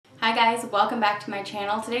Hi guys, welcome back to my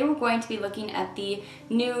channel. Today we're going to be looking at the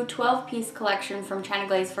new 12-piece collection from China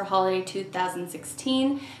Glaze for Holiday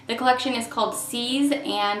 2016. The collection is called Seas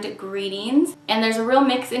and Greetings, and there's a real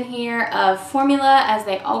mix in here of formula, as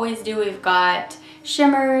they always do. We've got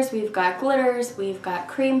shimmers, we've got glitters, we've got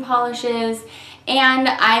cream polishes, and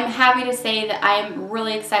I'm happy to say that I'm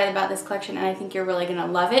really excited about this collection and I think you're really gonna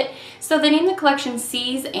love it. So they named the collection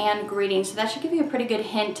Seas and Greetings, so that should give you a pretty good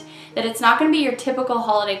hint that it's not gonna be your typical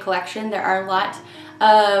holiday collection. There are a lot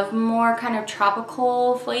of more kind of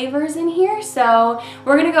tropical flavors in here, so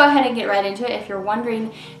we're gonna go ahead and get right into it. If you're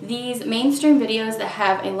wondering, these mainstream videos that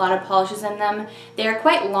have a lot of polishes in them, they're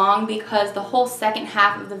quite long because the whole second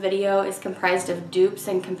half of the video is comprised of dupes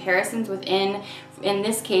and comparisons within, in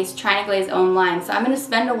this case, China Glaze own line. So I'm going to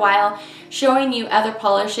spend a while showing you other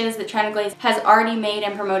polishes that China Glaze has already made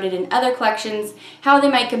and promoted in other collections, how they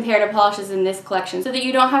might compare to polishes in this collection, so that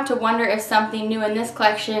you don't have to wonder if something new in this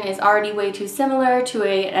collection is already way too similar to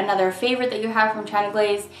another favorite that you have from China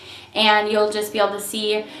Glaze, and you'll just be able to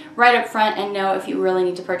see right up front and know if you really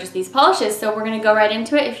need to purchase these polishes. So we're going to go right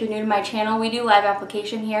into it. If you're new to my channel, we do live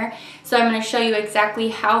application here, so I'm going to show you exactly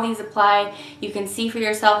how these apply. You can see for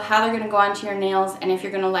yourself how they're going to go onto your nails and if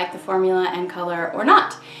you're going to like the formula and color or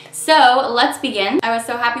not. So let's begin. I was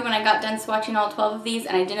so happy when I got done swatching all 12 of these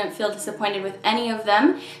and I didn't feel disappointed with any of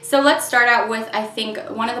them. So let's start out with, I think,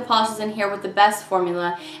 one of the polishes in here with the best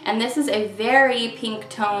formula, and this is a very pink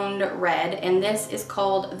toned red, and this is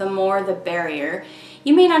called the More the Berrier.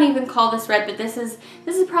 You may not even call this red, but this is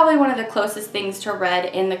probably one of the closest things to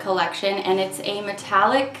red in the collection, and it's a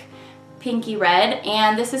metallic pinky red,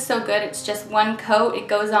 and this is so good. It's just one coat. It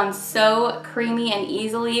goes on so creamy and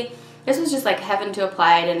easily. This was just like heaven to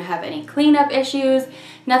apply. I didn't have any cleanup issues,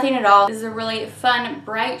 nothing at all. This is a really fun,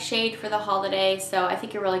 bright shade for the holiday, so I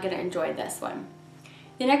think you're really going to enjoy this one.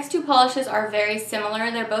 The next two polishes are very similar.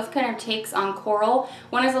 They're both kind of takes on coral.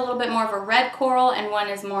 One is a little bit more of a red coral and one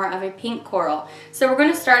is more of a pink coral. So we're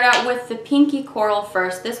going to start out with the pinky coral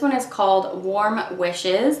first. This one is called Warm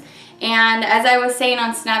Wishes, and as I was saying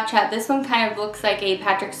on Snapchat, this one kind of looks like a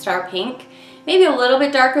Patrick Star pink. Maybe a little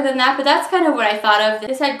bit darker than that, but that's kind of what I thought of.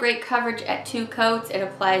 This had great coverage at 2 coats. It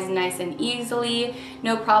applies nice and easily.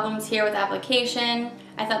 No problems here with application.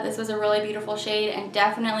 I thought this was a really beautiful shade and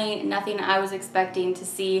definitely nothing I was expecting to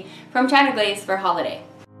see from China Glaze for holiday.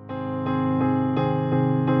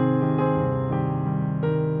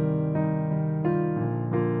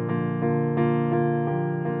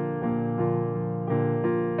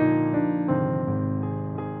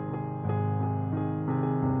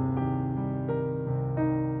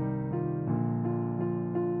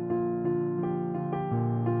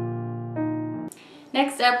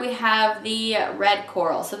 Next up we have the red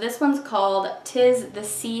coral. So this one's called Tis the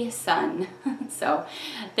Sea Sun. So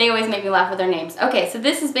they always make me laugh with their names. Okay, so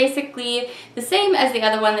this is basically the same as the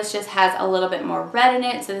other one. This just has a little bit more red in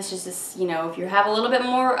it. So this is just, you know, if you have a little bit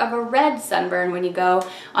more of a red sunburn when you go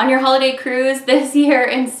on your holiday cruise this year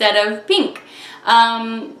instead of pink.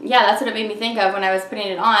 Yeah, that's what it made me think of when I was putting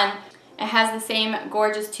it on. It has the same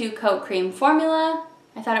gorgeous 2-coat cream formula.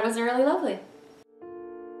 I thought it was really lovely.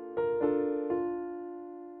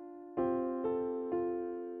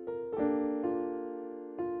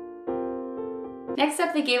 Next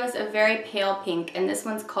up, they gave us a very pale pink, and this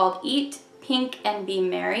one's called Eat Pink and Be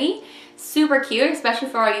Merry. Super cute, especially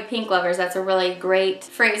for all you pink lovers. That's a really great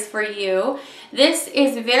phrase for you. This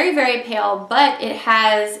is very, very pale, but it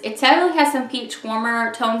definitely has some peach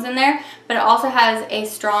warmer tones in there, but it also has a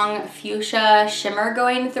strong fuchsia shimmer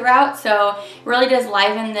going throughout, so it really does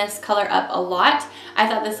liven this color up a lot. I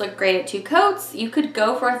thought this looked great at 2 coats. You could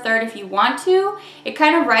go for a third if you want to. It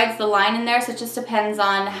kind of rides the line in there, so it just depends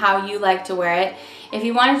on how you like to wear it. If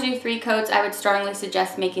you want to do 3 coats, I would strongly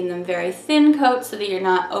suggest making them very thin coats so that you're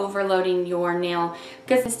not overloading your nail,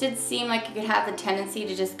 because this did seem like it could have the tendency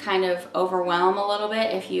to just kind of overwhelm a little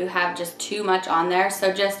bit if you have just too much on there.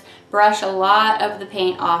 So just brush a lot of the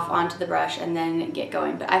paint off onto the brush and then get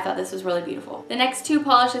going. But I thought this was really beautiful. The next 2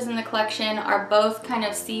 polishes in the collection are both kind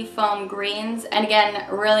of sea foam greens, and again,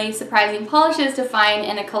 really surprising polishes to find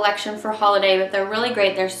in a collection for holiday, but they're really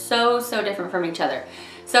great. They're so different from each other.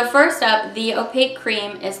 So first up, the opaque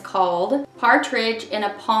cream is called Partridge in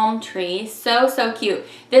a Palm Tree. So cute.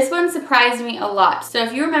 This one surprised me a lot. So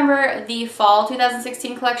if you remember the fall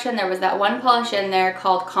 2016 collection, there was that one polish in there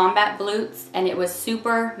called Combat Blutes, and it was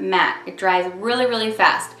super matte. It dries really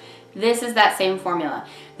fast. This is that same formula.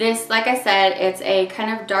 This, like I said, it's a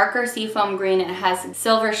kind of darker seafoam green. It has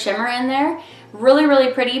silver shimmer in there. Really,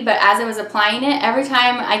 really pretty, but as I was applying it, every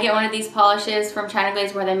time I get one of these polishes from China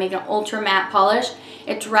Glaze where they make an ultra matte polish,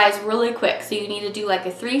 it dries really quick. So you need to do like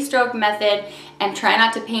a 3-stroke method and try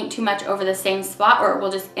not to paint too much over the same spot or it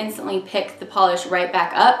will just instantly pick the polish right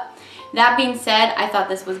back up. That being said, I thought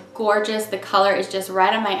this was gorgeous. The color is just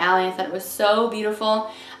right on my alley. I thought it was so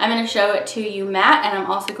beautiful. I'm going to show it to you matte, and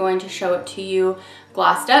I'm also going to show it to you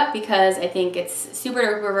glossed up because I think it's super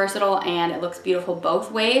duper versatile and it looks beautiful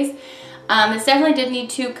both ways. This definitely did need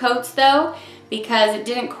 2 coats though, because it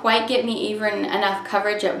didn't quite get me even enough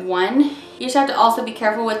coverage at one. You just have to also be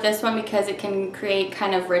careful with this one because it can create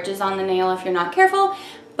kind of ridges on the nail if you're not careful.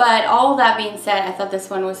 But all that being said, I thought this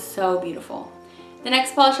one was so beautiful. The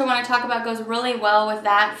next polish I want to talk about goes really well with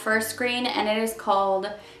that first green, and it is called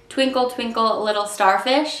Twinkle, Twinkle, Little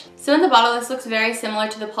Starfish. So in the bottle, this looks very similar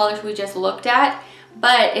to the polish we just looked at,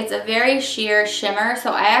 but it's a very sheer shimmer,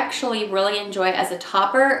 so I actually really enjoy it as a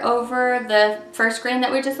topper over the first green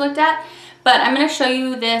that we just looked at. But I'm going to show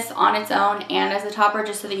you this on its own and as a topper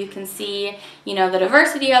just so that you can see, you know, the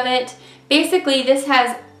diversity of it. Basically, this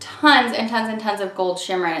has tons and tons and tons of gold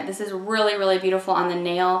shimmer in it. This is really, really beautiful on the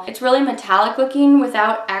nail. It's really metallic looking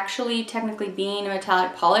without actually technically being a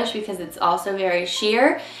metallic polish because it's also very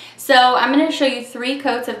sheer. So I'm going to show you 3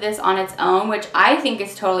 coats of this on its own, which I think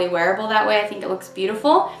is totally wearable that way. I think it looks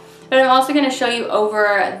beautiful. But I'm also going to show you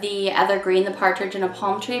over the other green, the Partridge and a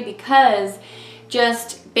Palm Tree, because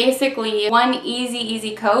just basically one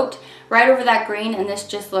easy coat right over that green and this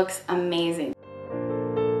just looks amazing.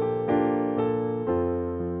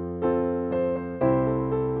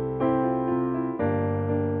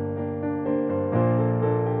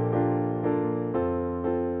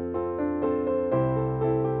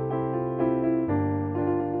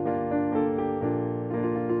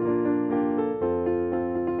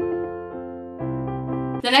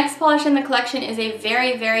 The next polish in the collection is a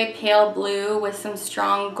very, very pale blue with some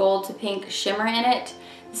strong gold to pink shimmer in it.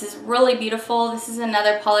 This is really beautiful. This is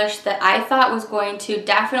another polish that I thought was going to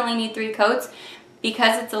definitely need 3 coats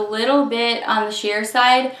because it's a little bit on the sheer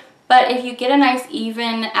side, but if you get a nice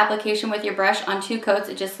even application with your brush on 2 coats,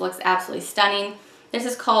 it just looks absolutely stunning. This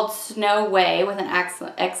is called Snow Way with an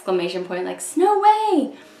exclamation point, like Snow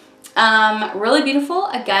Way! Really beautiful.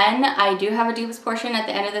 Again, I do have a dupes portion at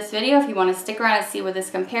the end of this video if you want to stick around and see what this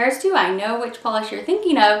compares to. I know which polish you're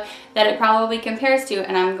thinking of that it probably compares to,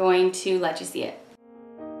 and I'm going to let you see it.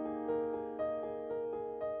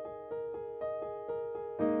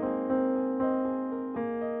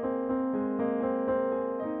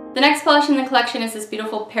 The next polish in the collection is this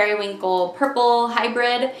beautiful periwinkle purple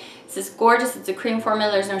hybrid. This is gorgeous. It's a cream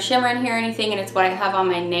formula. There's no shimmer in here or anything, and it's what I have on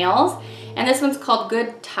my nails. And this one's called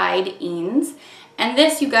Good Tide Eans. And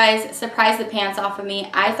this, you guys, surprised the pants off of me.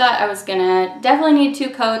 I thought I was gonna definitely need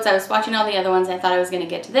 2 coats. I was swatching all the other ones. I thought I was gonna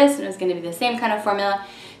get to this and it was gonna be the same kind of formula.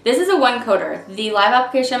 This is a 1-coater. The live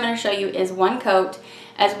application I'm gonna show you is 1 coat,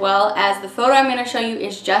 as well as the photo I'm gonna show you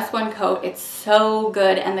is just 1 coat. It's so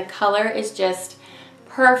good and the color is just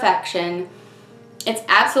perfection. It's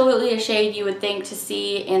absolutely a shade you would think to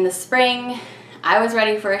see in the spring. I was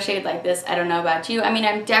ready for a shade like this. I don't know about you. I mean,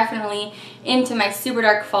 I'm definitely into my super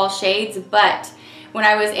dark fall shades, but when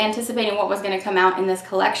I was anticipating what was going to come out in this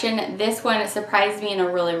collection, this one surprised me in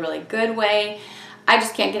a really, really good way. I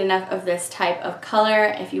just can't get enough of this type of color.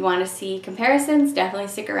 If you want to see comparisons, definitely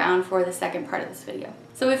stick around for the second part of this video.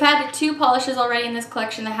 So we've had 2 polishes already in this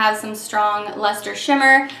collection that have some strong luster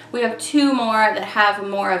shimmer. We have 2 more that have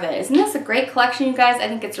more of it. Isn't this a great collection, you guys? I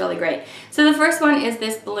think it's really great. So the first one is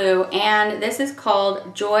this blue, and this is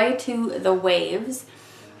called Joy to the Waves.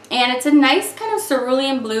 And it's a nice kind of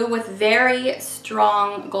cerulean blue with very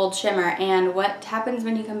strong gold shimmer. And what happens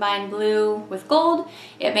when you combine blue with gold?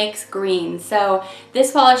 It makes green. So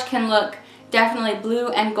this polish can look definitely blue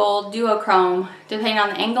and gold duochrome depending on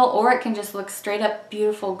the angle, or it can just look straight up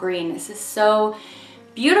beautiful green. This is so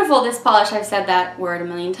beautiful, this polish. I've said that word a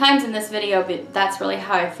million times in this video, but that's really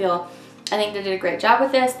how I feel. I think they did a great job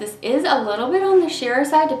with this. This is a little bit on the sheerer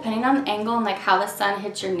side depending on the angle and like how the sun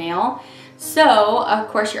hits your nail. So, of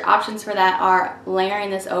course, your options for that are layering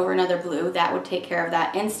this over another blue. That would take care of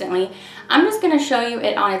that instantly. I'm just going to show you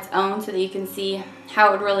it on its own so that you can see how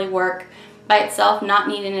it would really work by itself, not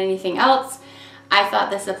needing anything else. I thought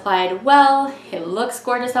this applied well. It looks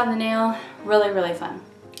gorgeous on the nail. Really, really fun.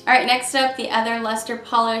 All right, next up, the other luster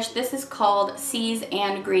polish. This is called Seas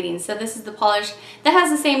and Greetings. So this is the polish that has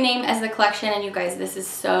the same name as the collection, and you guys, this is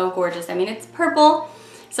so gorgeous. I mean, it's purple.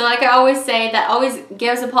 So like I always say, that always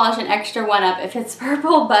gives a polish an extra 1-up if it's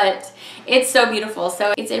purple, but it's so beautiful.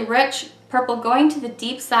 So it's a rich purple going to the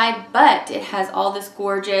deep side, but it has all this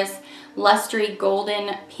gorgeous lustery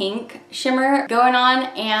golden pink shimmer going on,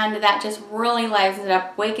 and that just really livens it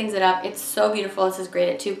up, wakens it up. It's so beautiful. This is great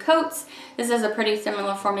at 2 coats. This is a pretty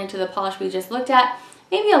similar formula to the polish we just looked at,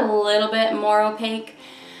 maybe a little bit more opaque.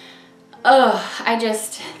 Oh,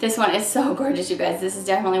 this one is so gorgeous, you guys. This is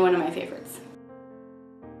definitely one of my favorites.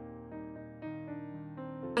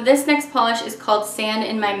 This next polish is called Sand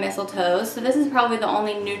in My Mistlestoes. So this is probably the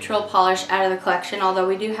only neutral polish out of the collection, although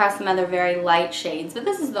we do have some other very light shades, but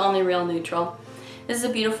this is the only real neutral. This is a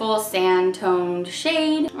beautiful sand toned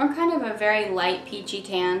shade, or kind of a very light peachy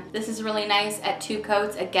tan. This is really nice at 2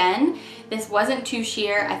 coats. Again, this wasn't too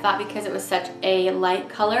sheer. I thought because it was such a light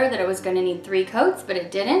color that it was going to need 3 coats, but it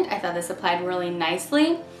didn't. I thought this applied really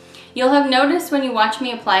nicely. You'll have noticed when you watch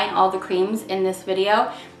me applying all the creams in this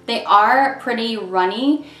video, they are pretty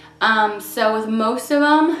runny. So with most of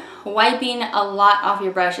them, wiping a lot off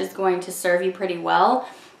your brush is going to serve you pretty well.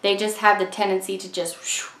 They just have the tendency to just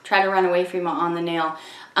try to run away from you on the nail.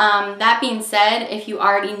 That being said, if you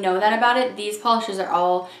already know that about it, these polishes are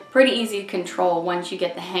all pretty easy to control once you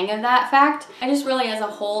get the hang of that fact. I just really as a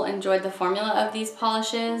whole enjoyed the formula of these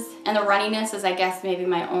polishes, and the runniness is, I guess, maybe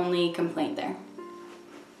my only complaint there.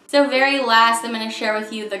 So very last, I'm going to share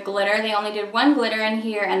with you the glitter. They only did 1 glitter in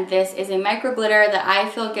here, and this is a micro glitter that I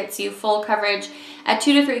feel gets you full coverage at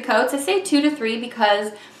 2 to 3 coats. I say 2 to 3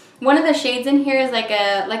 because one of the shades in here is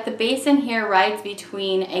like the base in here rides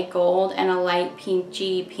between a gold and a light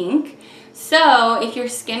peachy pink. So if your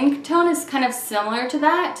skin tone is kind of similar to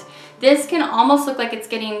that, this can almost look like it's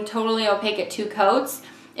getting totally opaque at 2 coats.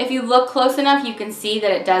 If you look close enough, you can see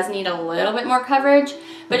that it does need a little bit more coverage,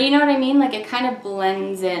 but you know what I mean? Like it kind of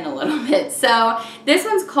blends in a little bit. So this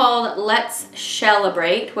one's called Let's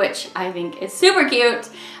Shell-ebrate, which I think is super cute.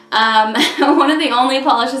 One of the only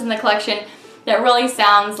polishes in the collection that really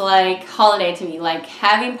sounds like holiday to me, like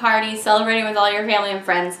having parties, celebrating with all your family and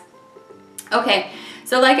friends. Okay,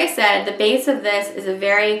 so like I said, the base of this is a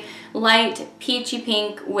very light peachy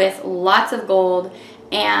pink with lots of gold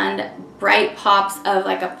and bright pops of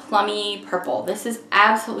like a plummy purple. This is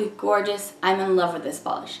absolutely gorgeous. I'm in love with this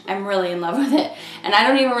polish. I'm really in love with it. And I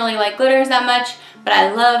don't even really like glitters that much, but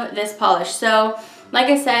I love this polish. So like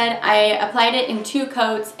I said, I applied it in 2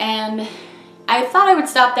 coats, and I thought I would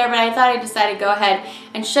stop there, but I thought I decided to go ahead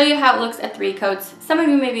and show you how it looks at 3 coats. Some of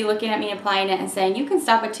you may be looking at me applying it and saying, you can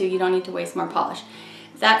stop at 2, you don't need to waste more polish.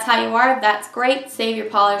 If that's how you are, that's great, save your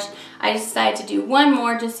polish. I just decided to do 1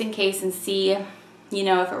 more just in case and see, you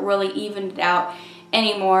know, if it really evened it out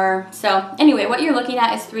anymore. So anyway, what you're looking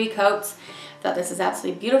at is 3 coats. I thought this is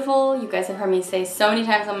absolutely beautiful. You guys have heard me say so many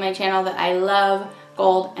times on my channel that I love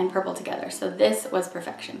gold and purple together. So this was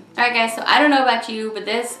perfection. Alright guys, so I don't know about you, but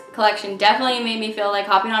this collection definitely made me feel like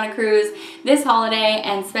hopping on a cruise this holiday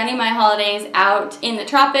and spending my holidays out in the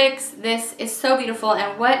tropics. This is so beautiful,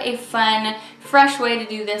 and what a fun, fresh way to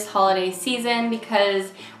do this holiday season,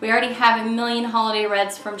 because we already have a million holiday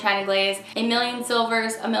reds from China Glaze, a million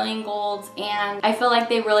silvers, a million golds, and I feel like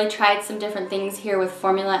they really tried some different things here with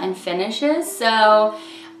formula and finishes. So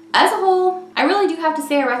as a whole, I really do have to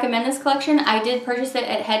say I recommend this collection. I did purchase it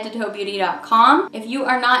at headtotoebeauty.com. If you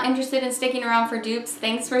are not interested in sticking around for dupes,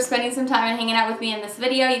 thanks for spending some time and hanging out with me in this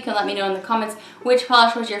video. You can let me know in the comments which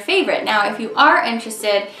polish was your favorite. Now, if you are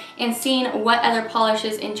interested in seeing what other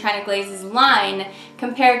polishes in China Glaze's line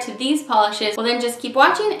compared to these polishes, well then just keep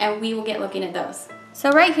watching and we will get looking at those. So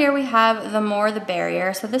right here we have the More the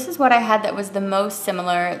Berrier. So this is what I had that was the most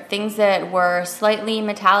similar. Things that were slightly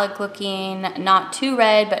metallic looking, not too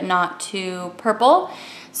red, but not too purple.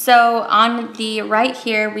 So on the right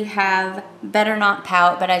here we have Better Not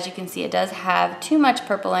Pout, but as you can see it does have too much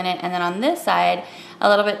purple in it. And then on this side, a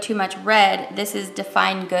little bit too much red. This is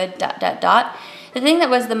Define Good ... The thing that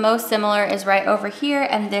was the most similar is right over here,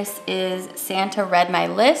 and this is Santa Read My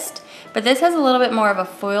List. But this has a little bit more of a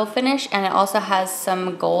foil finish, and it also has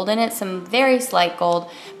some gold in it, some very slight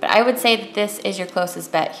gold, but I would say that this is your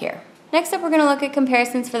closest bet here. Next up, we're going to look at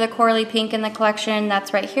comparisons for the corally pink in the collection.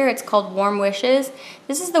 That's right here. It's called Warm Wishes.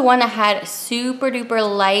 This is the one that had super duper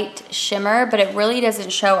light shimmer, but it really doesn't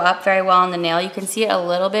show up very well on the nail. You can see it a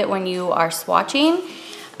little bit when you are swatching.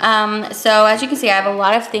 So as you can see, I have a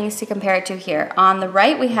lot of things to compare it to here. On the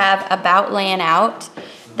right, we have About Laying Out.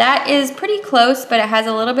 That is pretty close, but it has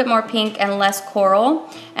a little bit more pink and less coral.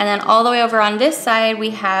 And then all the way over on this side,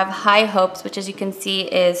 we have High Hopes, which as you can see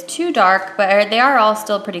is too dark, but they are all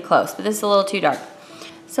still pretty close, but this is a little too dark.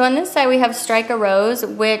 So on this side, we have Strike a Rose,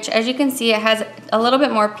 which as you can see, it has a little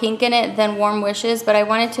bit more pink in it than Warm Wishes, but I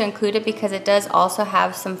wanted to include it because it does also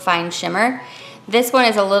have some fine shimmer. This one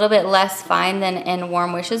is a little bit less fine than in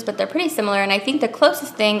Warm Wishes, but they're pretty similar. And I think the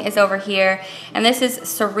closest thing is over here, and this is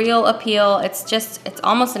Surreal Appeal. It's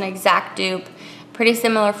almost an exact dupe. Pretty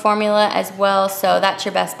similar formula as well, so that's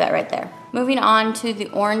your best bet right there. Moving on to the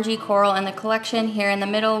orangey coral in the collection, here in the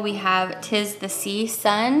middle we have Tis the Sea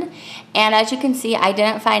Sun. And as you can see, I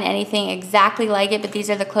didn't find anything exactly like it, but these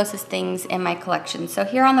are the closest things in my collection. So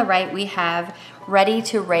here on the right we have Ready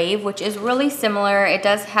to Rave, which is really similar. It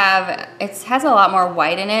has a lot more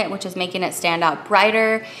white in it, which is making it stand out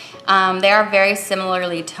brighter. They are very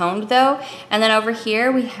similarly toned though. And then over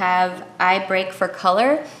here we have I Break for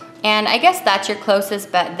Color. And I guess that's your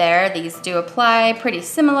closest bet there. These do apply pretty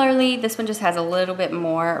similarly. This one just has a little bit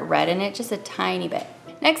more red in it, just a tiny bit.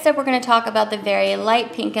 Next up, we're gonna talk about the very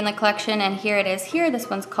light pink in the collection, and here it is here.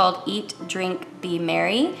 This one's called Eat, Drink, Be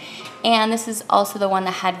Merry. And this is also the one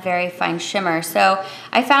that had very fine shimmer. So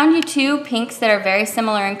I found you two pinks that are very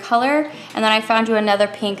similar in color, and then I found you another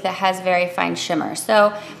pink that has very fine shimmer.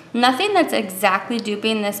 So nothing that's exactly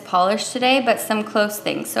duping this polish today, but some close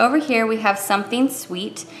things. So over here we have Something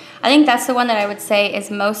Sweet. I think that's the one that I would say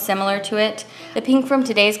is most similar to it. The pink from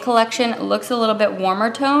today's collection looks a little bit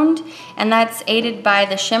warmer toned, and that's aided by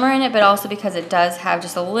the shimmer in it, but also because it does have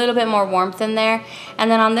just a little bit more warmth in there.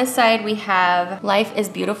 And then on this side we have Life is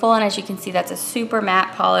Beautiful, and as you can see that's a super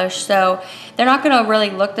matte polish, so they're not gonna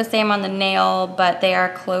really look the same on the nail, but they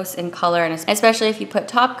are close in color, and especially if you put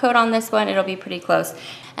top coat on this one, it'll be pretty close.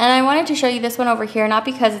 And I wanted to show you this one over here, not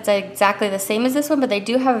because it's exactly the same as this one, but they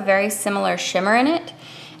do have a very similar shimmer in it.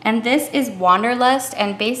 And this is Wanderlust,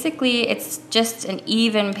 and basically it's just an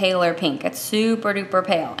even paler pink. It's super duper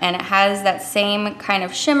pale, and it has that same kind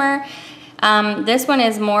of shimmer. This one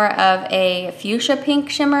is more of a fuchsia pink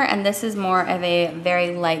shimmer, and this is more of a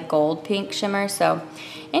very light gold pink shimmer. So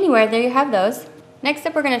anyway, there you have those. Next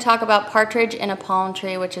up, we're going to talk about Partridge in a Palm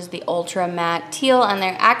Tree, which is the ultra matte teal, and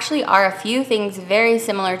there actually are a few things very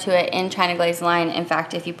similar to it in China Glaze line. In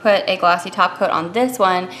fact, if you put a glossy top coat on this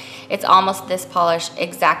one, it's almost this polish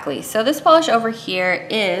exactly. So this polish over here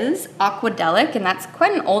is Aquadelic, and that's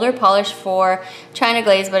quite an older polish for China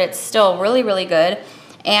Glaze, but it's still really, really good.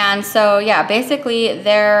 And so yeah, basically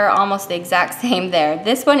they're almost the exact same there.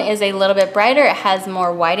 This one is a little bit brighter. It has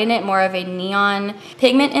more white in it, more of a neon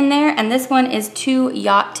pigment in there. And this one is Too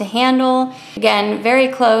Yacht to Handle. Again, very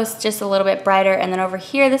close, just a little bit brighter. And then over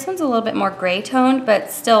here, this one's a little bit more gray toned,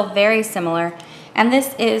 but still very similar. And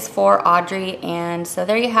this is for Audrey. And so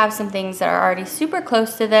there you have some things that are already super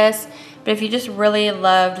close to this. But if you just really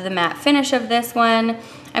loved the matte finish of this one,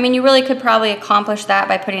 I mean, you really could probably accomplish that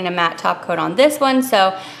by putting a matte top coat on this one.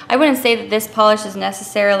 So I wouldn't say that this polish is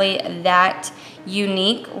necessarily that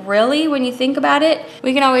unique, really, when you think about it.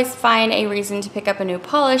 We can always find a reason to pick up a new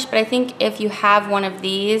polish, but I think if you have one of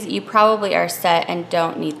these, you probably are set and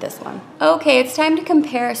don't need this one. Okay, it's time to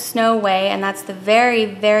compare Snow Way, and that's the very,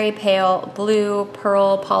 very pale blue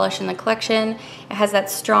pearl polish in the collection. It has that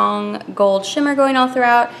strong gold shimmer going all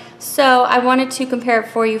throughout. So I wanted to compare it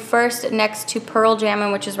for you first next to Pearl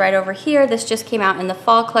Jammin', which is right over here. This just came out in the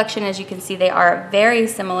fall collection. As you can see, they are very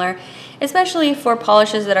similar, especially for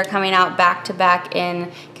polishes that are coming out back to back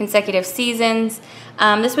in consecutive seasons.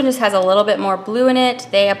 This one just has a little bit more blue in it.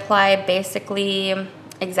 They apply basically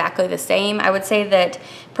exactly the same. I would say that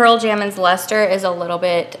Pearl Jammin's luster is a little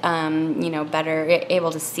bit, you know, better,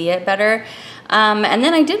 able to see it better. And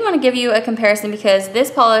then I did want to give you a comparison because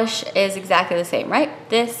this polish is exactly the same, right?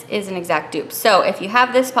 This is an exact dupe. So if you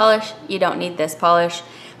have this polish, you don't need this polish.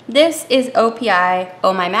 This is OPI,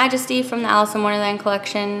 Oh My Majesty, from the Alice in Wonderland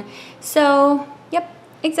collection. So, yep,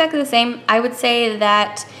 exactly the same. I would say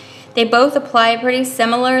that they both apply pretty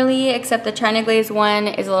similarly, except the China Glaze one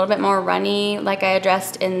is a little bit more runny, like I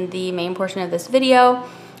addressed in the main portion of this video.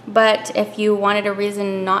 But if you wanted a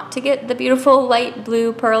reason not to get the beautiful light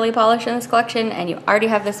blue pearly polish in this collection and you already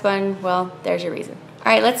have this one, well, there's your reason.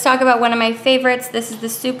 All right, let's talk about one of my favorites. This is the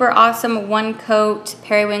super awesome One Coat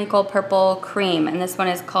Periwinkle Purple Cream, and this one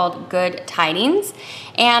is called Good Tidings.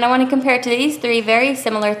 And I want to compare it to these three very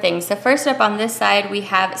similar things. So first up on this side, we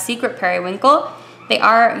have Secret Periwinkle. They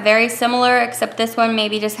are very similar, except this one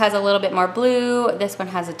maybe just has a little bit more blue. This one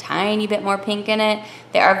has a tiny bit more pink in it.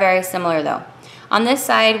 They are very similar though. On this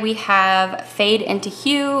side, we have Fade into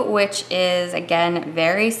Hue, which is, again,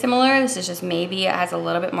 very similar. This is just maybe it has a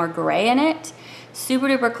little bit more gray in it. Super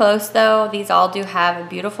duper close though. These all do have a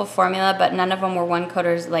beautiful formula, but none of them were one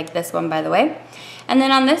coaters like this one, by the way. And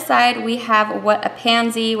then on this side, we have What a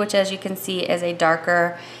Pansy, which as you can see is a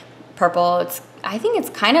darker purple. I think it's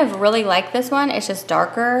kind of really like this one. It's just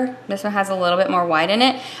darker. This one has a little bit more white in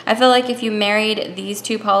it. I feel like if you married these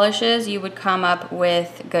two polishes, you would come up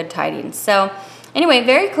with Good Tidings. So Anyway,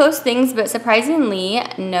 very close things, but surprisingly,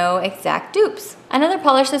 no exact dupes. Another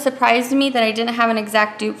polish that surprised me that I didn't have an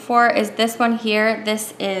exact dupe for is this one here.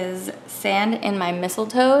 This is Sand in My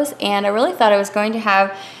Mistlestoes, and I really thought I was going to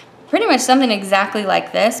have pretty much something exactly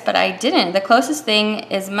like this, but I didn't. The closest thing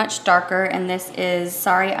is much darker, and this is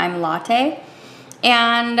Sorry I'm Latte.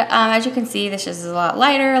 And as you can see, this is a lot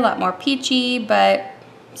lighter, a lot more peachy, but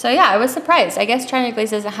so yeah, I was surprised. I guess China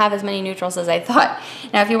Glaze doesn't have as many neutrals as I thought.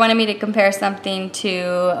 Now, if you wanted me to compare something to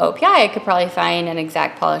OPI, I could probably find an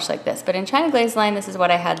exact polish like this. But in China Glaze line, this is what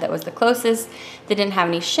I had that was the closest. They didn't have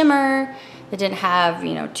any shimmer. They didn't have,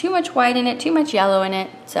 you know, too much white in it, too much yellow in it.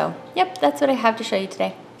 So, yep, that's what I have to show you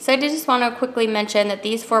today. So I did just want to quickly mention that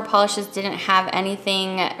these 4 polishes didn't have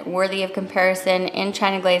anything worthy of comparison in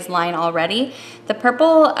China Glaze line already. The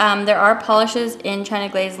purple, there are polishes in China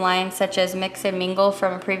Glaze line such as Mix and Mingle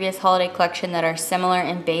from a previous holiday collection that are similar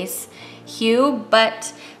in base hue,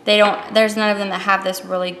 but there's none of them that have this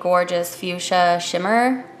really gorgeous fuchsia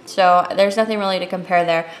shimmer. So there's nothing really to compare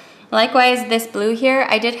there. Likewise, this blue here,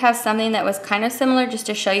 I did have something that was kind of similar just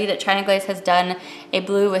to show you that China Glaze has done a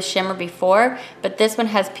blue with shimmer before, but this one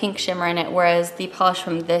has pink shimmer in it, whereas the polish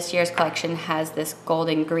from this year's collection has this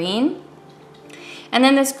golden green. And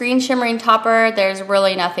then this green shimmering topper, there's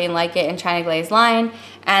really nothing like it in China Glaze line.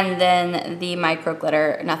 And then the micro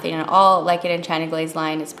glitter, nothing at all like it in China Glaze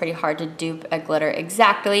line. It's pretty hard to dupe a glitter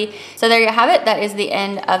exactly. So there you have it. That is the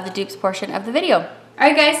end of the dupes portion of the video.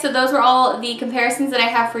 Alright guys, so those were all the comparisons that I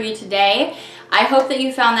have for you today. I hope that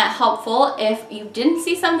you found that helpful. If you didn't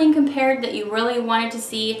see something compared that you really wanted to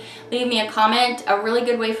see, leave me a comment. A really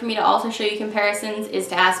good way for me to also show you comparisons is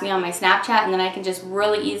to ask me on my Snapchat, and then I can just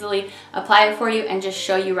really easily apply it for you and just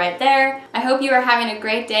show you right there. I hope you are having a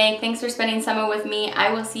great day. Thanks for spending summer with me.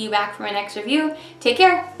 I will see you back for my next review. Take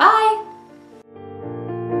care. Bye!